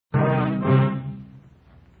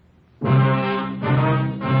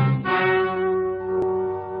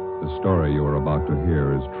story you are about to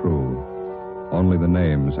hear is true. Only the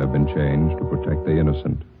names have been changed to protect the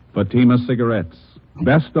innocent. Fatima Cigarettes,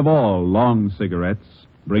 best of all long cigarettes,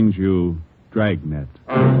 brings you Dragnet.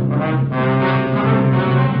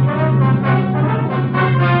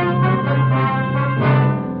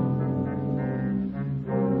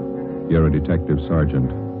 You're a detective sergeant.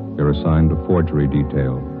 You're assigned to forgery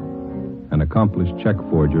detail. An accomplished check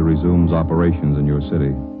forger resumes operations in your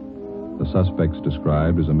city. The suspect's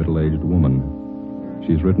described as a middle-aged woman.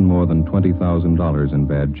 She's written more than $20,000 in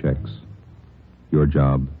bad checks. Your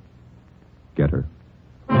job, get her.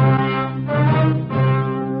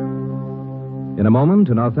 In a moment,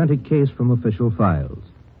 an authentic case from official files.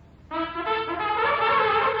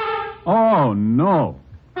 Oh, no.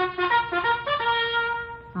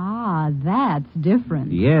 Ah, that's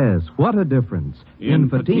different. Yes, what a difference. In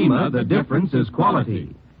Fatima, the difference is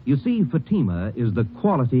quality. You see, Fatima is the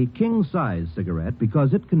quality king-size cigarette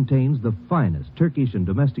because it contains the finest Turkish and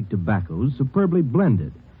domestic tobaccos superbly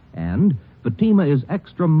blended. And Fatima is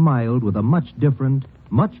extra mild with a much different,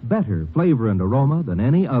 much better flavor and aroma than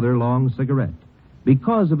any other long cigarette.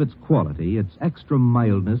 Because of its quality, its extra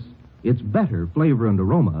mildness, its better flavor and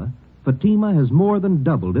aroma, Fatima has more than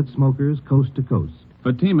doubled its smokers coast to coast.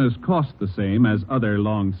 Fatimas cost the same as other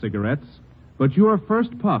long cigarettes, but your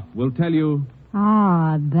first puff will tell you...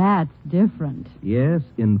 Ah, that's different. Yes,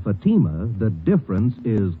 in Fatima, the difference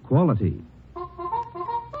is quality.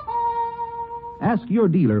 Ask your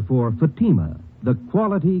dealer for Fatima, the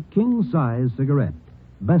quality king-size cigarette.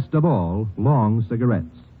 Best of all, long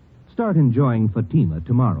cigarettes. Start enjoying Fatima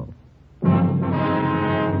tomorrow.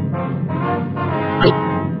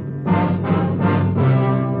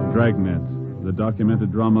 Dragnet, the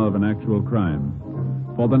documented drama of an actual crime.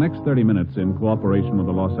 For the next 30 minutes, in cooperation with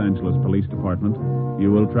the Los Angeles Police Department,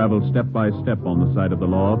 you will travel step by step on the side of the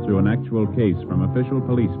law through an actual case from official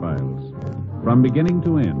police files. From beginning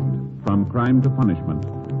to end, from crime to punishment,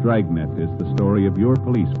 Dragnet is the story of your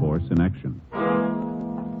police force in action.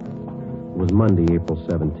 It was Monday, April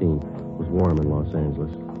 17th. It was warm in Los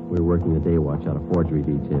Angeles. We were working the day watch out of forgery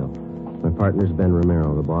detail. My partner's Ben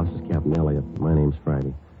Romero. The boss is Captain Elliott. My name's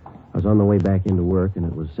Friday. I was on the way back into work, and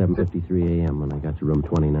it was 7:53 a.m. when I got to room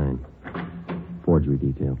 29. Forgery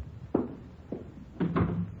detail.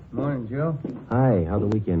 Morning, Joe. Hi, how'd the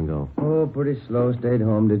weekend go? Oh, pretty slow. Stayed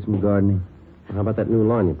home, did some gardening. How about that new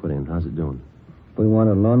lawn you put in? How's it doing? If we want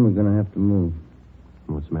a lawn, we're going to have to move.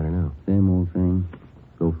 What's the matter now? Same old thing.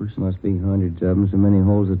 Gophers? Must be hundreds of them. So many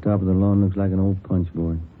holes at the top of the lawn looks like an old punch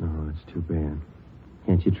board. Oh, that's too bad.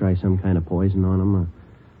 Can't you try some kind of poison on them? Or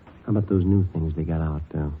how about those new things they got out?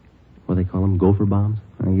 What do they call them? Gopher bombs?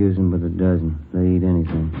 I use them with a dozen. They eat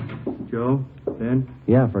anything. Joe? Ben?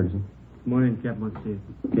 Yeah, Ferguson. Come on in, Captain. Let's see it.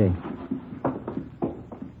 Okay.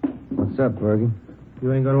 What's up, Fergie?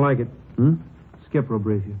 You ain't gonna like it. Skipper will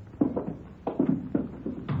brief you.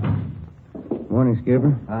 Morning,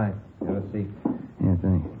 Skipper. Hi. Have a seat. Yeah,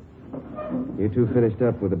 thanks. You two finished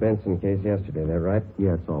up with the Benson case yesterday, that right?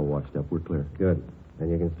 Yeah, it's all washed up. We're clear. Good. Then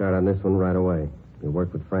you can start on this one right away. You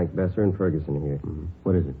worked with Frank Besser and Ferguson here. Mm-hmm.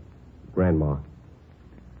 What is it? Grandma.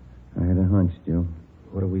 I had a hunch, Joe.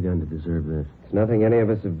 What have we done to deserve this? It's nothing any of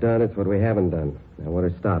us have done. It's what we haven't done. I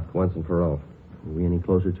want her stopped once and for all. Are we any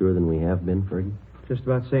closer to her than we have been, Fergie? Just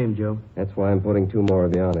about same, Joe. That's why I'm putting 2 more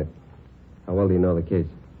of you on it. How well do you know the case?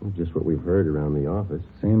 Well, just what we've heard around the office.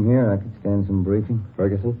 Same here. I could stand some briefing.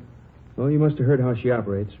 Ferguson? Well, you must have heard how she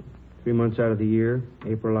operates. 3 months out of the year,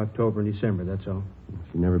 April, October, and December, that's all.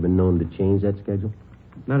 She's never been known to change that schedule?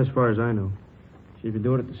 Not as far as I know. She's been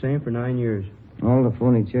doing it the same for 9 years. All the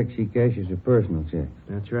phony checks she cashes are personal checks.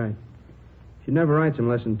 That's right. She never writes them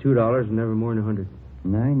less than $2 and never more than 100.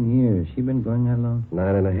 9 years. She been going that long?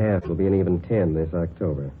 9.5. It'll be an even 10 this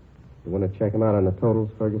October. You want to check them out on the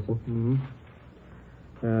totals, Ferguson?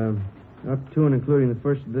 Up to and including the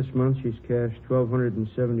first of this month, she's cashed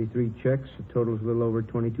 1,273 checks. The total's a little over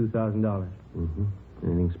 $22,000. Mm-hmm.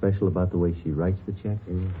 Anything special about the way she writes the checks?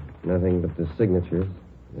 Nothing but the signatures.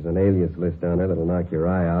 There's an alias list down there that'll knock your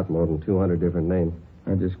eye out, more than 200 different names.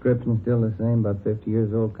 Her description's still the same, about 50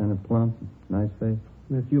 years old, kind of plump, nice face.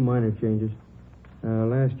 And a few minor changes.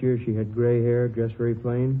 Last year she had gray hair, dressed very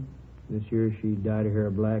plain. This year she dyed her hair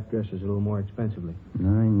black, dresses a little more expensively.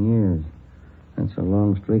 9 years. That's a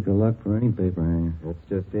long streak of luck for any paper hanger. That's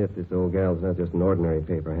just it. This old gal's not just an ordinary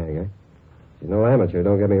paper hanger. She's no amateur,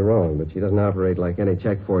 don't get me wrong, but she doesn't operate like any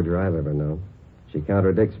check forger I've ever known. She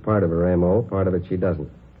contradicts part of her M.O., part of it she doesn't.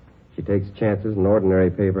 She takes chances an ordinary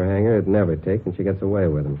paper hanger would never take, and she gets away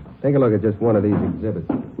with them. Take a look at just one of these exhibits.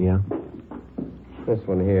 Yeah? This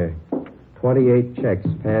one here. 28 checks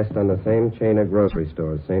passed on the same chain of grocery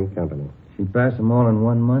stores, same company. She passed them all in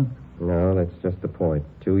 1 month? No, that's just the point.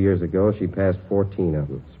 2 years ago, she passed 14 of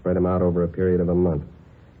them, spread them out over a period of a month.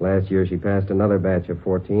 Last year, she passed another batch of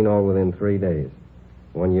 14, all within 3 days.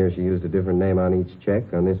 One year, she used a different name on each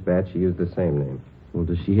check. On this batch, she used the same name. Well,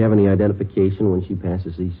 does she have any identification when she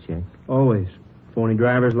passes these checks? Always. Phony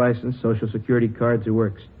driver's license, social security cards, it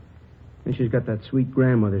works. And she's got that sweet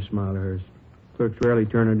grandmother smile of hers. Clerks rarely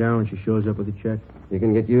turn her down when she shows up with a check. You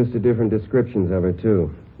can get used to different descriptions of her,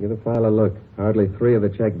 too. Give the file a look. Hardly 3 of the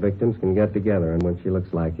check victims can get together on what she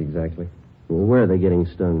looks like exactly. Well, where are they getting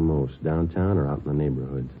stung most? Downtown or out in the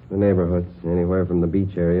neighborhoods? The neighborhoods, anywhere from the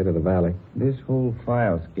beach area to the valley. This whole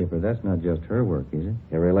file, Skipper, that's not just her work, is it?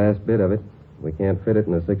 Every last bit of it. We can't fit it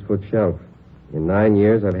in a 6-foot shelf. In 9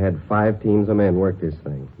 years, I've had 5 teams of men work this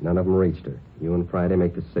thing. None of them reached her. You and Friday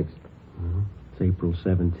make the 6th. It's April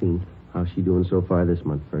 17th. How's she doing so far this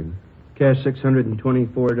month, Fergie? Cash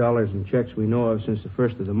 $624 in checks we know of since the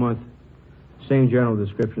first of the month. Same general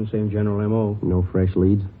description, same general M.O. No fresh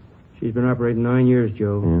leads? She's been operating 9 years,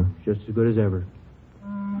 Joe. Yeah. Just as good as ever.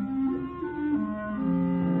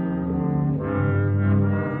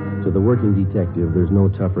 To the working detective, there's no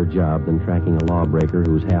tougher job than tracking a lawbreaker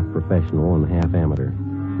who's half professional and half amateur.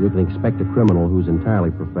 You can expect a criminal who's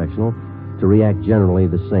entirely professional to react generally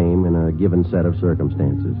the same in a given set of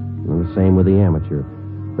circumstances. And the same with the amateur.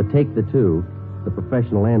 But take the two, the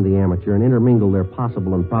professional and the amateur, and intermingle their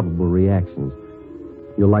possible and probable reactions.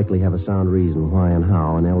 You'll likely have a sound reason why and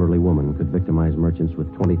how an elderly woman could victimize merchants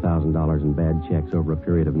with $20,000 in bad checks over a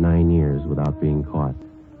period of 9 years without being caught.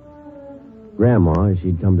 Grandma, as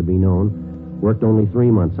she'd come to be known, worked only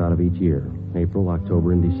 3 months out of each year, April,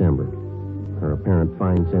 October, and December. Her apparent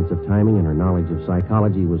fine sense of timing and her knowledge of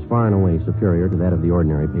psychology was far and away superior to that of the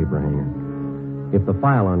ordinary paper hanger. If the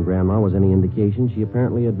file on Grandma was any indication, she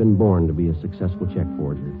apparently had been born to be a successful check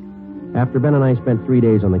forger. After Ben and I spent 3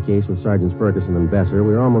 days on the case with Sergeants Ferguson and Besser,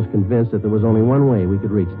 we were almost convinced that there was only one way we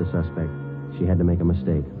could reach the suspect. She had to make a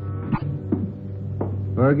mistake.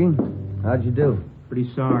 Fergie, how'd you do?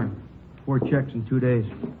 Pretty sour. 4 checks in 2 days.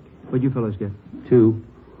 What'd you fellas get? 2.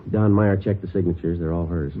 Don Meyer checked the signatures. They're all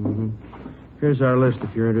hers. Mm-hmm. Here's our list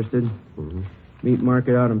if you're interested. Mm-hmm. Meat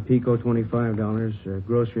market out in Pico, $25.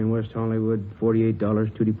 Grocery in West Hollywood,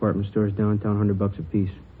 $48. 2 department stores downtown, $100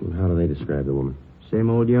 apiece. And how do they describe the woman? Same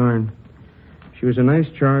old yarn. She was a nice,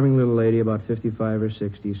 charming little lady, about 55 or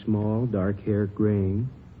 60, small, dark hair, graying,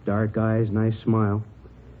 dark eyes, nice smile.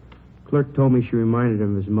 Clerk told me she reminded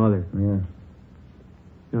him of his mother. Yeah.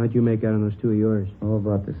 How'd you make out on those 2 of yours? All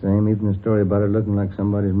about the same. Even the story about her looking like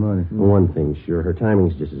somebody's mother. Well, one thing's sure. Her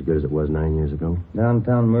timing's just as good as it was 9 years ago.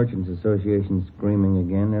 Downtown Merchants Association screaming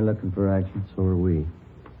again. They're looking for action. So are we.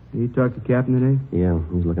 You talked to Captain today? Yeah,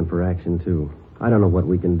 he's looking for action, too. I don't know what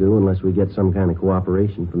we can do unless we get some kind of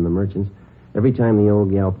cooperation from the merchants. Every time the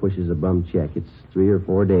old gal pushes a bum check, it's 3 or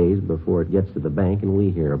 4 days before it gets to the bank, and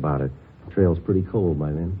we hear about it. The trail's pretty cold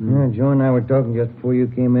by then. Yeah, Joe and I were talking just before you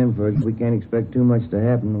came in, Fergie. We can't expect too much to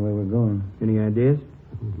happen the way we're going. Any ideas?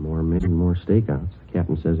 More men and more stakeouts. The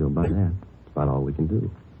captain says he'll buy that. That's about all we can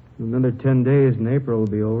do. Another 10 days and April will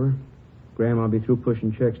be over. Grandma'll be through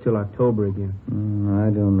pushing checks till October again. I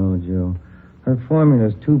don't know, Joe. Her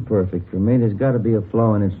formula's too perfect for me. There's got to be a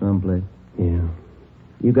flaw in it someplace. Yeah.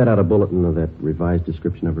 You got out a bulletin of that revised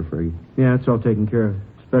description of her, Fergie? Yeah, it's all taken care of.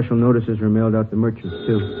 Special notices were mailed out to merchants,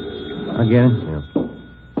 too. I get it? Yeah.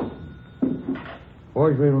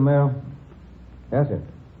 Forgery, Romero? Yes, sir.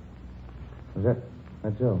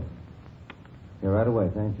 That's so. Yeah, right away,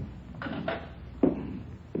 thank you.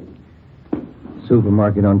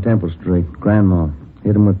 Supermarket on Temple Street. Grandma.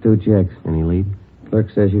 Hit him with 2 checks. Any lead?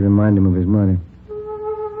 Clerk says she reminded him of his mother.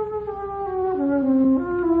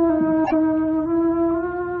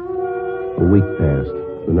 A week passed.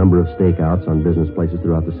 The number of stakeouts on business places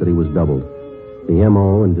throughout the city was doubled. The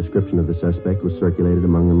M.O. and description of the suspect was circulated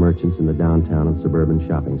among the merchants in the downtown and suburban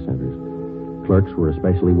shopping centers. Clerks were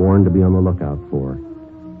especially warned to be on the lookout for.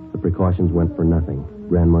 The precautions went for nothing.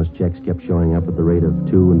 Grandma's checks kept showing up at the rate of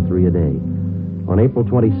 2 and 3 a day. On April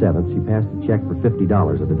 27th, she passed a check for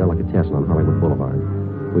 $50 at the delicatessen on Hollywood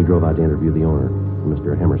Boulevard. We drove out to interview the owner,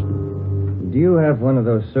 Mr. Hemerston. Do you have one of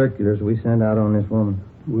those circulars we sent out on this woman?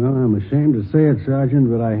 Well, I'm ashamed to say it,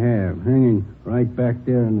 Sergeant, but I have, hanging right back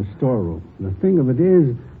there in the storeroom. The thing of it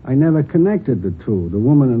is, I never connected the two, the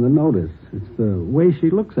woman and the notice. It's the way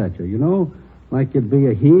she looks at you, you know? Like you'd be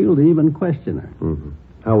a heel to even question her. Mm-hmm.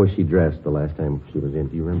 How was she dressed the last time she was in?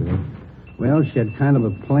 Do you remember that? Well, she had kind of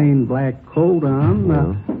a plain black coat on.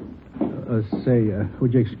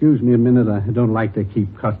 Would you excuse me a minute? I don't like to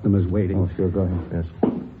keep customers waiting. Oh, sure, go ahead. Yes.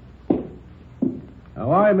 How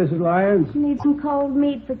are you, Mrs. Lyons? Need some cold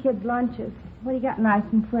meat for kids' lunches. What do you got nice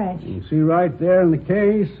and fresh? You see right there in the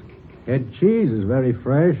case, Head cheese is very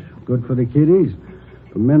fresh. Good for the kiddies.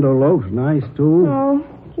 Pimento loaf's nice, too. No,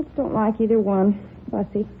 kids don't like either one.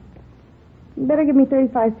 Fussy. You better give me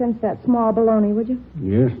 35 cents for that small bologna, would you?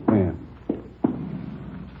 Yes, ma'am.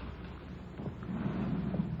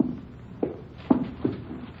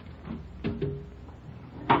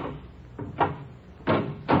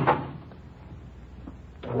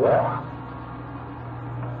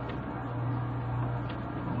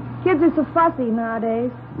 Kids are so fussy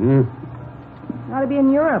nowadays. Ought to be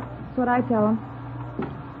in Europe. That's what I tell them.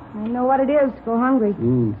 I know what it is to go hungry.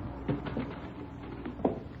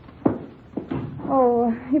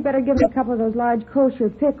 Oh, you better give me a couple of those large kosher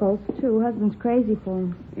pickles, too. Husband's crazy for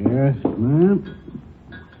them. Yes, ma'am.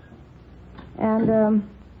 And a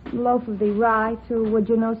loaf of the rye, too. Would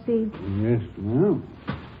you know, seeds? Yes, ma'am.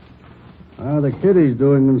 How are the kiddies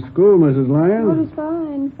doing in school, Mrs. Lyons? Oh, he's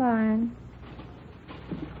fine, fine.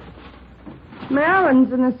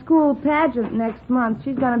 Marilyn's in a school pageant next month.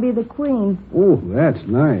 She's going to be the queen. Oh, that's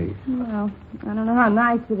nice. Well, I don't know how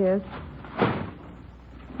nice it is.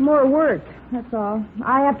 More work, that's all.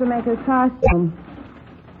 I have to make her costume.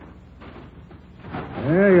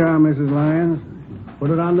 There you are, Mrs. Lyons.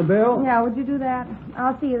 Put it on the bill? Yeah, would you do that?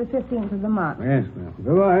 I'll see you the 15th of the month. Yes, ma'am.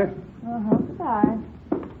 Goodbye. Goodbye.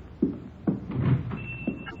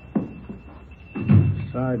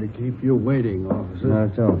 Sorry to keep you waiting, officer.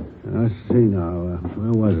 Not so. Let's see now.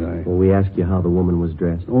 Where was I? Well, we asked you how the woman was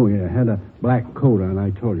dressed. Oh, yeah. Had a black coat on.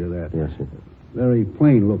 I told you that. Yes, sir. Very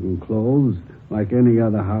plain-looking clothes, like any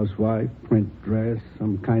other housewife. Print dress,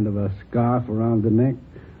 some kind of a scarf around the neck.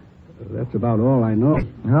 That's about all I know.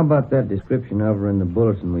 How about that description of her in the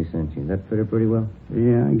bulletin we sent you? That fit her pretty well?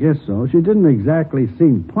 Yeah, I guess so. She didn't exactly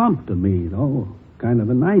seem plump to me, though. Kind of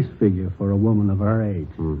a nice figure for a woman of her age.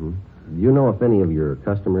 Mm-hmm. Do you know if any of your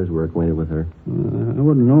customers were acquainted with her? I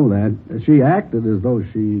wouldn't know that. She acted as though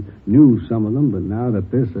she knew some of them, but now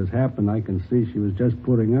that this has happened, I can see she was just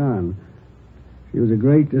putting on. She was a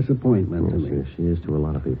great disappointment to me. Yes, she is to a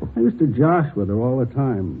lot of people. I used to josh with her all the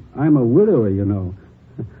time. I'm a widower, you know.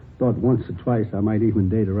 Thought once or twice I might even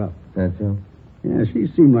date her up. That's so? Yeah, she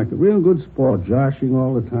seemed like a real good sport, joshing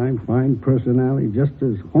all the time, fine personality, just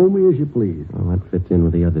as homey as you please. Well, that fits in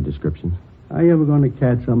with the other descriptions. Are you ever going to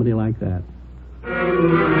catch somebody like that?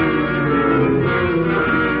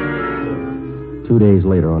 2 days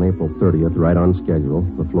later, on April 30th, right on schedule,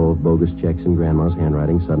 the flow of bogus checks in Grandma's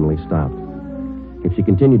handwriting suddenly stopped. If she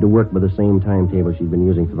continued to work by the same timetable she'd been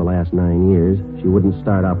using for the last 9 years, she wouldn't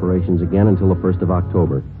start operations again until the 1st of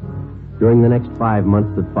October. During the next 5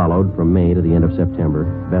 months that followed, from May to the end of September,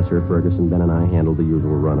 Besser, Ferguson, Ben, and I handled the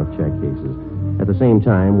usual run of check cases. At the same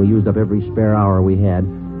time, we used up every spare hour we had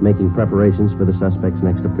making preparations for the suspect's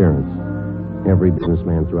next appearance. Every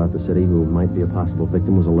businessman throughout the city who might be a possible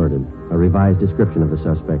victim was alerted. A revised description of the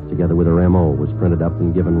suspect, together with her M.O., was printed up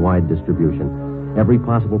and given wide distribution. Every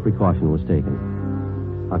possible precaution was taken.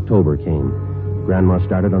 October came. Grandma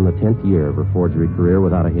started on the 10th year of her forgery career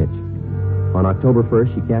without a hitch. On October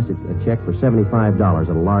 1st, she cashed a check for $75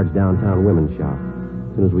 at a large downtown women's shop.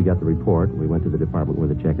 As soon as we got the report, we went to the department where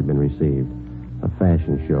the check had been received. A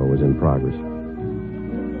fashion show was in progress.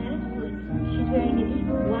 She's wearing an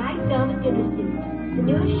equal wide velvet dinner suit, the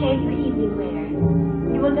newest shade for evening wear.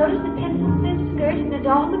 You will notice the pencil slip skirt and the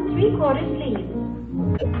doll with 3/4 sleeves.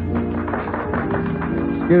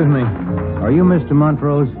 Excuse me. Are you Mr.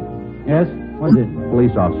 Montrose? Yes? What's it?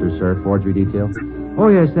 Police officers, sir. Forgery detail. Oh,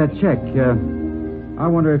 yes, that check. I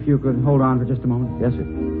wonder if you could hold on for just a moment. Yes, sir.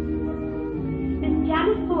 Miss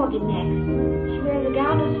Janice Morgan next. She wears a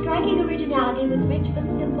gown of striking originality with rich but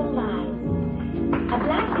simple lines. A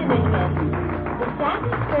black dinner dress, the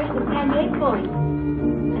satin skirt with pannier points,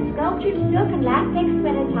 a sculptured silk and latex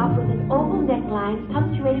sweater top with an oval neckline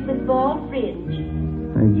punctuated with ball fringe.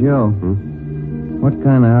 Hey, Joe. What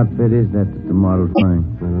kind of outfit is that the model's wearing?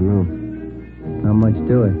 I don't know. How much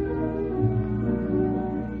to it?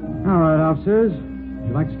 All right, officers. Would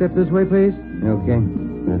you like to step this way, please? Okay.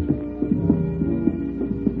 Yes, sir.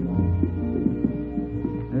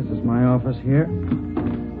 This is my office here.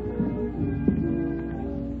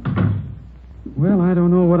 Well, I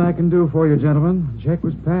don't know what I can do for you, gentlemen. The check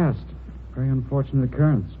was passed. Very unfortunate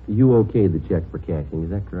occurrence. You okayed the check for cashing, is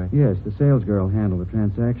that correct? Yes, the sales girl handled the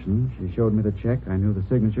transaction. She showed me the check. I knew the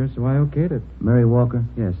signature, so I okayed it. Mary Walker?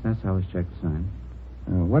 Yes, that's how this check was signed.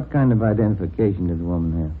 What kind of identification did the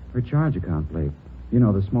woman have? Her charge account plate. You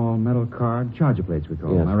know, the small metal card, charger plates we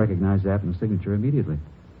call them. Yes. I recognized that in the signature immediately.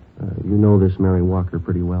 You know this Mary Walker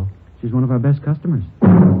pretty well? She's one of our best customers.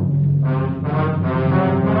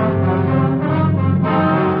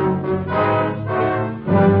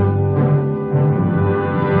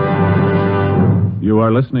 You are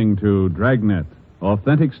are listening to Dragnet,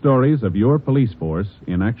 authentic stories of your police force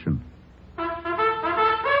in action.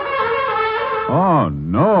 Oh,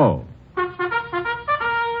 no.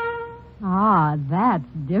 Ah, that's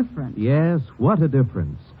different. Yes, what a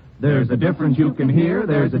difference. There's a difference you can hear,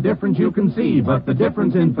 there's a difference you can see, but the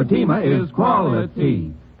difference in Fatima is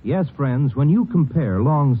quality. Yes, friends, when you compare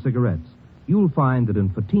long cigarettes, you'll find that in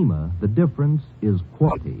Fatima, the difference is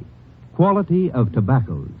quality. Quality of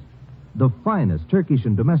tobaccos. The finest Turkish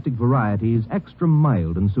and domestic varieties, extra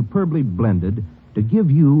mild and superbly blended to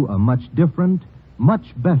give you a much different,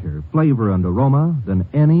 much better flavor and aroma than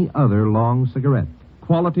any other long cigarette.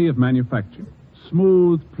 Quality of manufacture.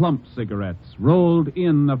 Smooth, plump cigarettes rolled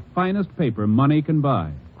in the finest paper money can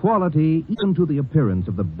buy. Quality even to the appearance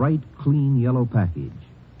of the bright, clean yellow package.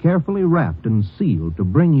 Carefully wrapped and sealed to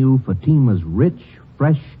bring you Fatima's rich,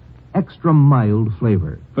 fresh, extra mild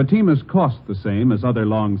flavor. Fatima's cost the same as other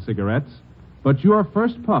long cigarettes, but your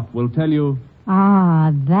first puff will tell you...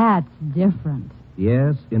 Ah, that's different.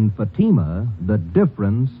 Yes, in Fatima, the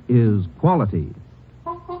difference is quality.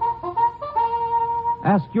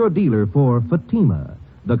 Ask your dealer for Fatima,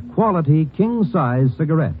 the quality king-size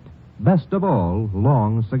cigarette. Best of all,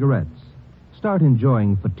 long cigarettes. Start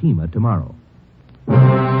enjoying Fatima tomorrow.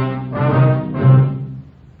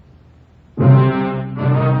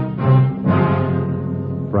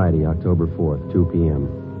 Friday, October 4th, 2 p.m.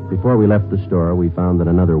 Before we left the store, we found that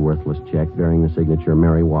another worthless check bearing the signature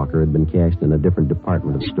Mary Walker had been cashed in a different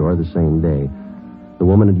department of the store the same day. The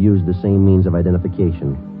woman had used the same means of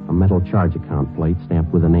identification, a metal charge account plate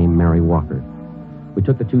stamped with the name Mary Walker. We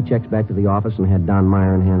took the two checks back to the office and had Don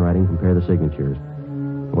Meyer in handwriting compare the signatures.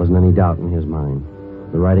 There wasn't any doubt in his mind.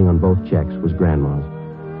 The writing on both checks was Grandma's.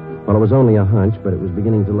 Well, it was only a hunch, but it was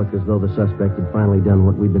beginning to look as though the suspect had finally done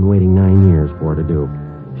what we'd been waiting 9 years for her to do.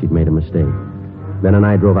 She'd made a mistake. Ben and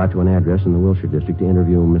I drove out to an address in the Wilshire district to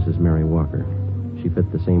interview Mrs. Mary Walker. She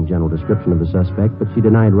fit the same general description of the suspect, but she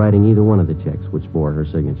denied writing either one of the checks, which bore her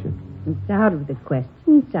signature. It's out of the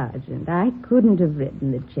question, Sergeant. I couldn't have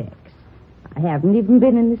written the checks. I haven't even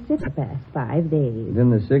been in the city past 5 days.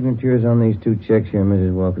 Then the signatures on these two checks here,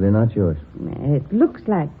 Mrs. Walker, they're not yours. It looks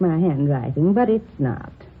like my handwriting, but it's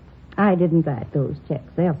not. I didn't write those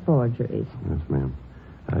checks. They're forgeries. Yes, ma'am.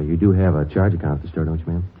 You do have a charge account at the store, don't you,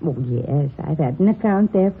 ma'am? Oh, yes. I've had an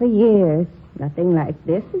account there for years. Nothing like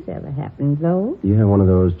this has ever happened, though. Do you have one of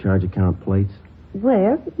those charge account plates?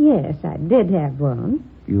 Well, yes, I did have one.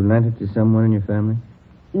 You lent it to someone in your family?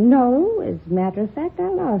 No, as a matter of fact, I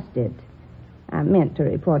lost it. I meant to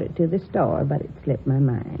report it to the store, but it slipped my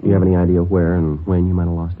mind. Do you have any idea where and when you might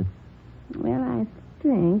have lost it? Well, I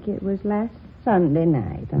think it was last Sunday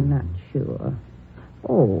night. I'm not sure.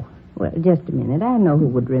 Oh, well, just a minute. I know who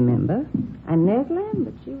would remember. Inez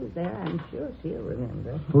Lambert, she was there. I'm sure she'll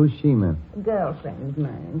remember. Who's she, ma'am? A girlfriend of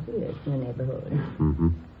mine. She lives in the neighborhood. Mm-hmm.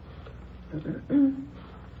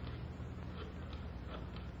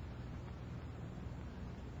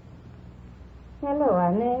 Hello,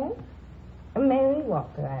 Inez. Mary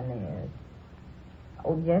Walker, Inez.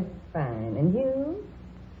 Oh, just fine. And you?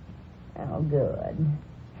 Oh, good.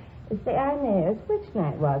 Say, Inez, which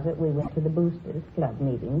night was it we went to the Boosters Club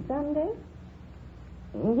meeting? Sunday?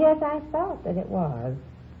 Yes, I thought that it was.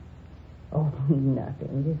 Oh,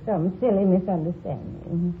 nothing. Just some silly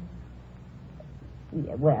misunderstanding.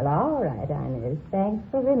 Yeah, well, all right, Inez. Thanks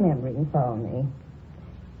for remembering for me.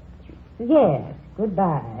 Yes,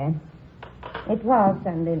 goodbye. It was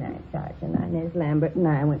Sunday night, Sergeant. Inez Lambert and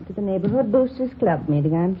I went to the neighborhood Boosters Club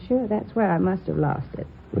meeting. I'm sure that's where I must have lost it.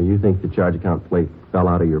 Well, you think the charge account plate fell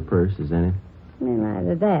out of your purse, is that it? Well,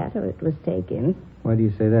 either that or it was taken. Why do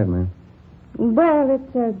you say that, ma'am? Well,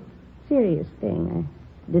 it's a serious thing.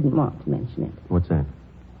 I didn't want to mention it. What's that?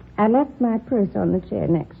 I left my purse on the chair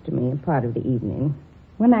next to me a part of the evening.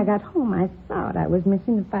 When I got home, I thought I was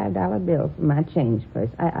missing a $5 bill from my change purse.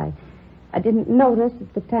 I didn't notice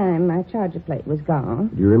at the time my charger plate was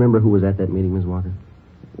gone. Do you remember who was at that meeting, Miss Walker?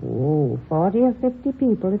 Oh, 40 or 50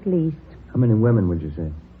 people at least. How many women would you say?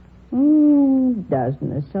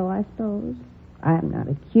 Dozen or so, I suppose. I'm not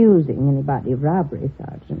accusing anybody of robbery,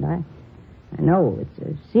 Sergeant. I know it's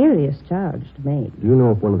a serious charge to make. Do you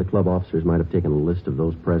know if one of the club officers might have taken a list of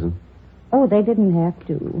those present? Oh, they didn't have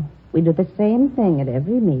to. We do the same thing at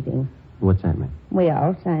every meeting. What's that, ma'am? We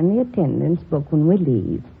all sign the attendance book when we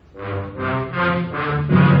leave.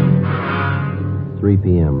 3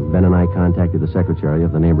 p.m. Ben and I contacted the secretary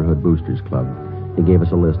of the Neighborhood Boosters Club. He gave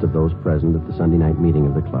us a list of those present at the Sunday night meeting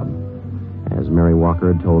of the club. As Mary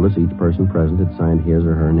Walker had told us, each person present had signed his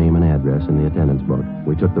or her name and address in the attendance book.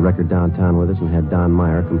 We took the record downtown with us and had Don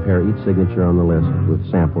Meyer compare each signature on the list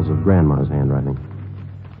with samples of Grandma's handwriting.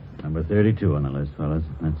 Number 32 on the list, fellas.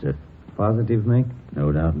 That's it. Positive, Mick? No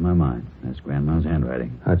doubt in my mind. That's Grandma's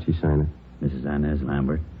handwriting. How'd she sign it? Mrs. Inez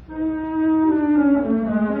Lambert.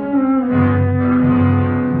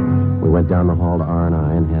 We went down the hall to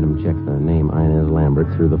R&I and had him check the name Inez Lambert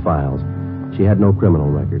through the files. She had no criminal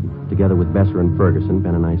record. Together with Besser and Ferguson,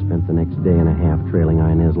 Ben and I spent the next day and a half trailing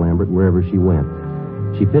Inez Lambert wherever she went.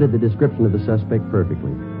 She fitted the description of the suspect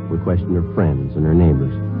perfectly. We questioned her friends and her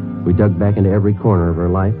neighbors. We dug back into every corner of her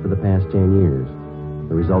life for the past 10 years.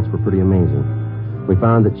 The results were pretty amazing. We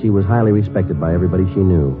found that she was highly respected by everybody she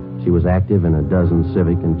knew. She was active in a dozen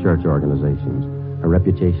civic and church organizations. Her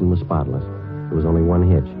reputation was spotless. There was only one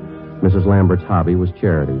hitch. Mrs. Lambert's hobby was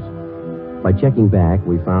charities. By checking back,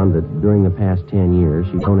 we found that during the past 10 years,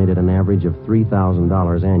 she donated an average of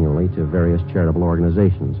 $3,000 annually to various charitable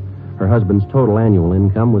organizations. Her husband's total annual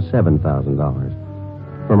income was $7,000.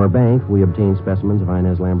 From her bank, we obtained specimens of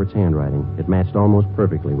Inez Lambert's handwriting. It matched almost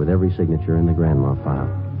perfectly with every signature in the Grandma file.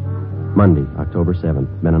 Monday, October 7th,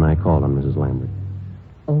 Ben and I called on Mrs. Lambert.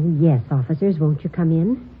 Oh, yes, officers. Won't you come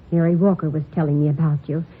in? Mary Walker was telling me about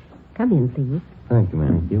you. Come in, please. Thank you,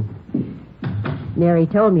 ma'am. Thank you. Mary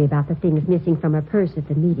told me about the things missing from her purse at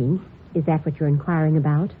the meeting. Is that what you're inquiring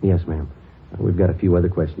about? Yes, ma'am. We've got a few other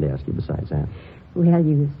questions to ask you besides that. Well,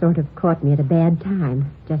 you sort of caught me at a bad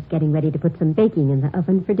time. Just getting ready to put some baking in the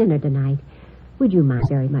oven for dinner tonight. Would you mind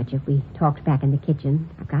very much if we talked back in the kitchen?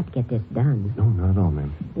 I've got to get this done. No, not at all,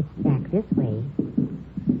 ma'am. It's back this way.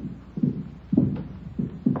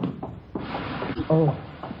 Oh,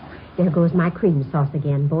 there goes my cream sauce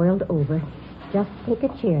again, boiled over. Just take a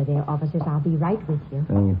chair there, officers. I'll be right with you.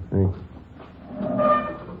 Thank you. Thanks.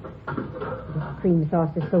 This cream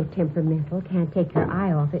sauce is so temperamental, can't take your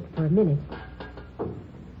eye off it for a minute.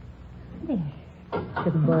 There.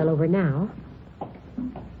 Shouldn't boil over now.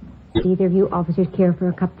 Either of you officers care for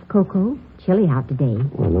a cup of cocoa? Chilly out today.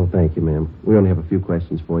 Well, no, thank you, ma'am. We only have a few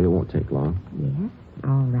questions for you. It won't take long. Yes?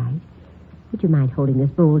 All right. Would you mind holding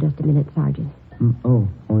this bowl just a minute, Sergeant? Oh,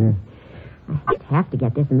 yes. I have to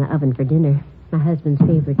get this in the oven for dinner. My husband's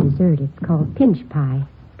favorite dessert. It's called pinch pie.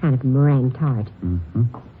 Kind of a meringue tart. Mm-hmm.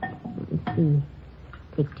 Let's see.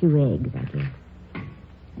 Take 2 eggs, I guess.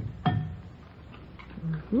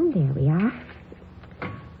 There we are.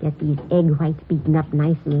 Get these egg whites beaten up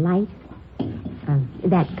nice and light.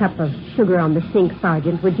 That cup of sugar on the sink,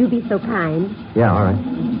 Sergeant. Would you be so kind? Yeah, all right.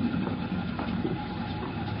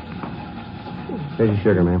 There's your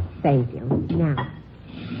sugar, ma'am. Thank you. Now,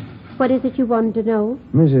 what is it you wanted to know?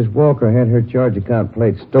 Mrs. Walker had her charge account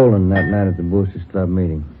plate stolen that night at the Boosters Club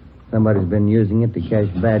meeting. Somebody's been using it to cash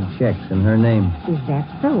bad checks in her name. Is that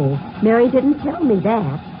so? Mary didn't tell me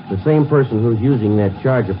that. The same person who's using that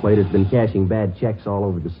charger plate has been cashing bad checks all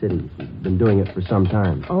over the city. She's been doing it for some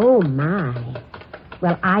time. Oh, my.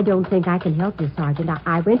 Well, I don't think I can help you, Sergeant.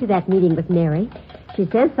 I went to that meeting with Mary. She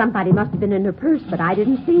says somebody must have been in her purse, but I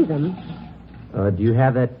didn't see them. Do you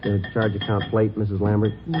have that charge account plate, Mrs.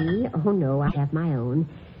 Lambert? Me? Oh, no, I have my own.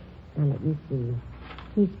 Now, let me see.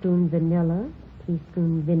 Teaspoon vanilla,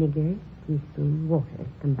 teaspoon vinegar, teaspoon water.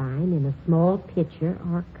 Combine in a small pitcher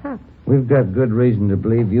or cup. We've got good reason to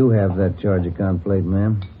believe you have that charge account plate,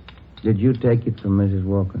 ma'am. Did you take it from Mrs.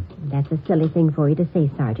 Walker? That's a silly thing for you to say,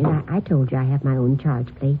 Sergeant. I told you I have my own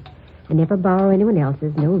charge plate. I never borrow anyone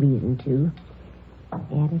else's, no reason to.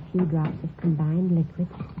 Add a few drops of combined liquid.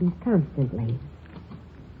 Beat constantly.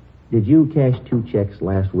 Did you cash 2 checks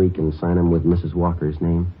last week and sign them with Mrs. Walker's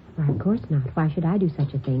name? Why, of course not. Why should I do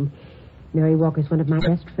such a thing? Mary Walker's one of my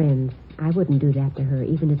best friends. I wouldn't do that to her,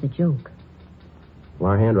 even as a joke.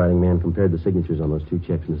 Well, our handwriting man compared the signatures on those 2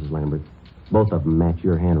 checks, Mrs. Lambert. Both of them match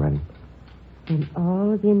your handwriting. When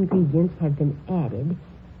all the ingredients have been added,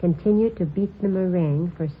 continue to beat the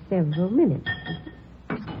meringue for several minutes.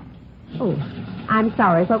 Oh, I'm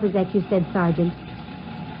sorry. What was that you said, Sergeant?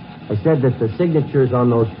 I said that the signatures on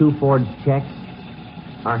those 2 forged checks,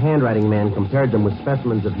 our handwriting man compared them with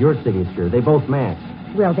specimens of your signature. They both match.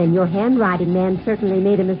 Well, then your handwriting man certainly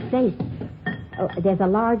made a mistake. Oh, there's a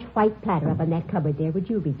large white platter up in that cupboard there. Would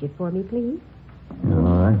you reach it for me, please? All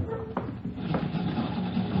right.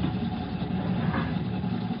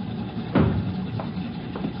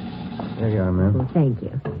 There you are, ma'am. Well, thank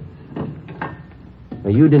you. Now,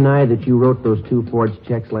 you deny that you wrote those 2 forged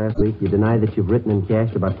checks last week. You deny that you've written and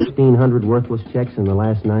cashed about 1,500 worthless checks in the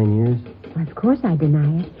last 9 years. Well, of course I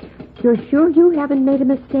deny it. You're sure you haven't made a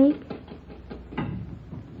mistake?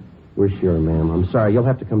 We're sure, ma'am. I'm sorry. You'll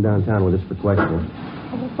have to come downtown with us for questioning.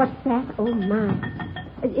 Oh, what's that? Oh, my.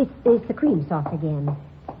 It's the cream sauce again.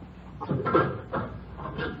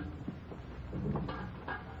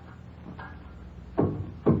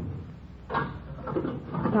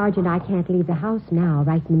 Sergeant, I can't leave the house now,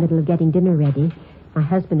 right in the middle of getting dinner ready. My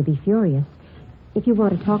husband would be furious. If you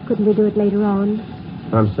want to talk, couldn't we do it later on?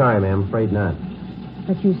 I'm sorry, ma'am. Afraid not.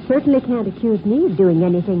 But you certainly can't accuse me of doing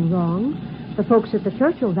anything wrong. The folks at the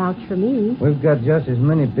church will vouch for me. We've got just as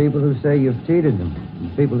many people who say you've cheated them.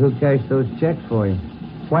 And people who cash those checks for you.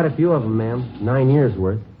 Quite a few of them, ma'am. 9 years'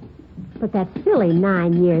 worth. But that's silly,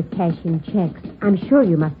 9 years cashing checks. I'm sure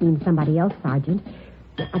you must mean somebody else, Sergeant.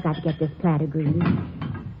 I've got to get this platter greased.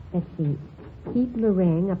 Let's see. Heat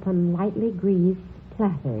meringue upon lightly greased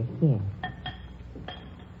platter. Here.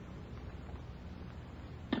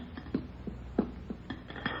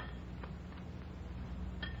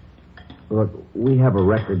 Look, we have a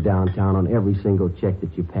record downtown on every single check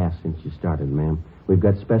that you passed since you started, ma'am. We've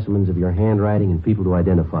got specimens of your handwriting and people to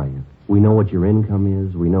identify you. We know what your income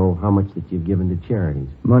is. We know how much that you've given to charities.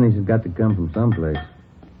 Money's got to come from someplace.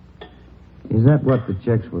 Is that what the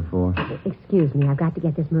checks were for? Excuse me, I've got to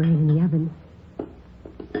get this meringue in the oven.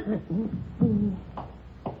 Let's see.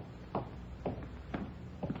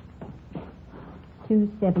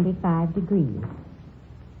 275 degrees.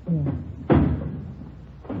 Yeah.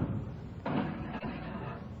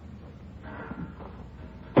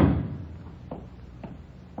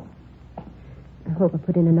 I hope I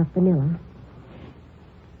put in enough vanilla.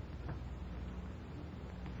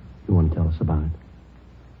 You want to tell us about it?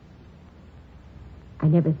 I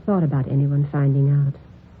never thought about anyone finding out.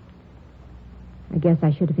 I guess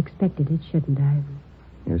I should have expected it, shouldn't I?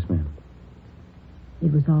 Yes, ma'am.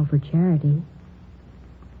 It was all for charity.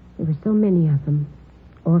 There were so many of them.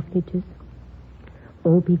 Orphanages,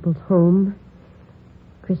 old people's home,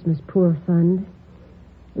 Christmas Poor Fund,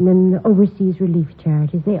 and then the overseas relief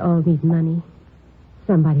charities. They all need money.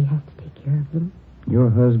 Somebody has to take care of them. Your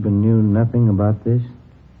husband knew nothing about this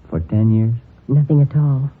for 10 years? Nothing at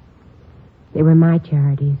all. They were my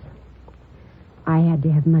charities. I had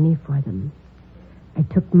to have money for them. I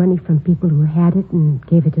took money from people who had it and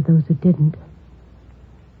gave it to those who didn't.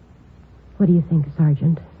 What do you think,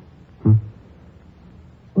 Sergeant?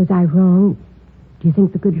 Was I wrong? Do you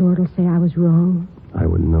think the good Lord will say I was wrong? I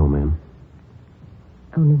wouldn't know, ma'am.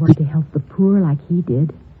 I only wanted to help the poor like he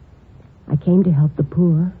did. I came to help the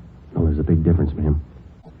poor. Well, there's a big difference, ma'am.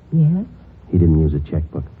 Yes? He didn't use a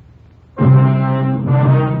checkbook.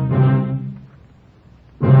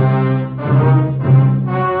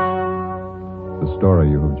 The story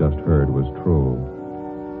you have just heard was true.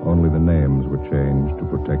 Only the names were changed to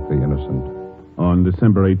protect the innocent. On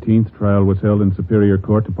December 18th, trial was held in Superior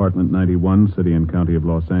Court, Department 91, City and County of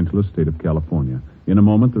Los Angeles, State of California. In a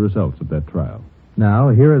moment, the results of that trial. Now,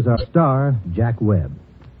 here is our star, Jack Webb.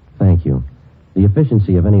 Thank you. The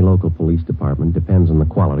efficiency of any local police department depends on the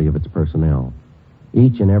quality of its personnel.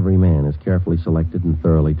 Each and every man is carefully selected and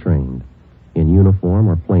thoroughly trained. In uniform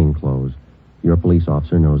or plain clothes, your police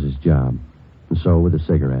officer knows his job. And so with a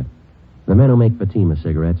cigarette. The men who make Fatima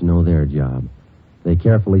cigarettes know their job. They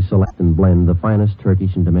carefully select and blend the finest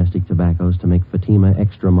Turkish and domestic tobaccos to make Fatima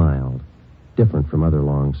extra mild, different from other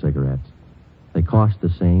long cigarettes. They cost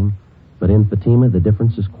the same, but in Fatima, the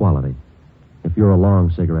difference is quality. If you're a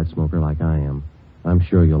long cigarette smoker like I am, I'm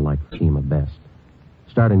sure you'll like Fatima best.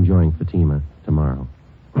 Start enjoying Fatima tomorrow.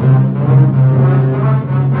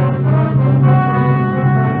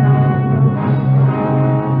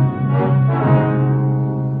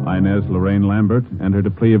 Inez Lorraine Lambert entered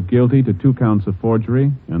a plea of guilty to 2 counts of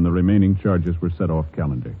forgery, and the remaining charges were set off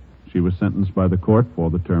calendar. She was sentenced by the court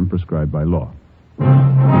for the term prescribed by law.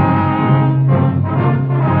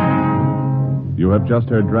 You have just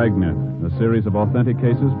heard Dragnet, a series of authentic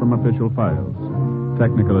cases from official files.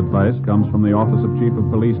 Technical advice comes from the Office of Chief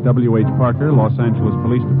of Police W.H. Parker, Los Angeles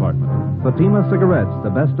Police Department. Fatima Cigarettes,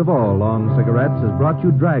 the best of all long cigarettes, has brought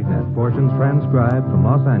you Dragnet, portions transcribed from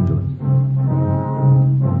Los Angeles.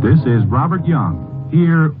 This is Robert Young.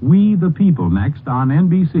 Hear We the People next on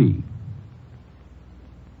NBC.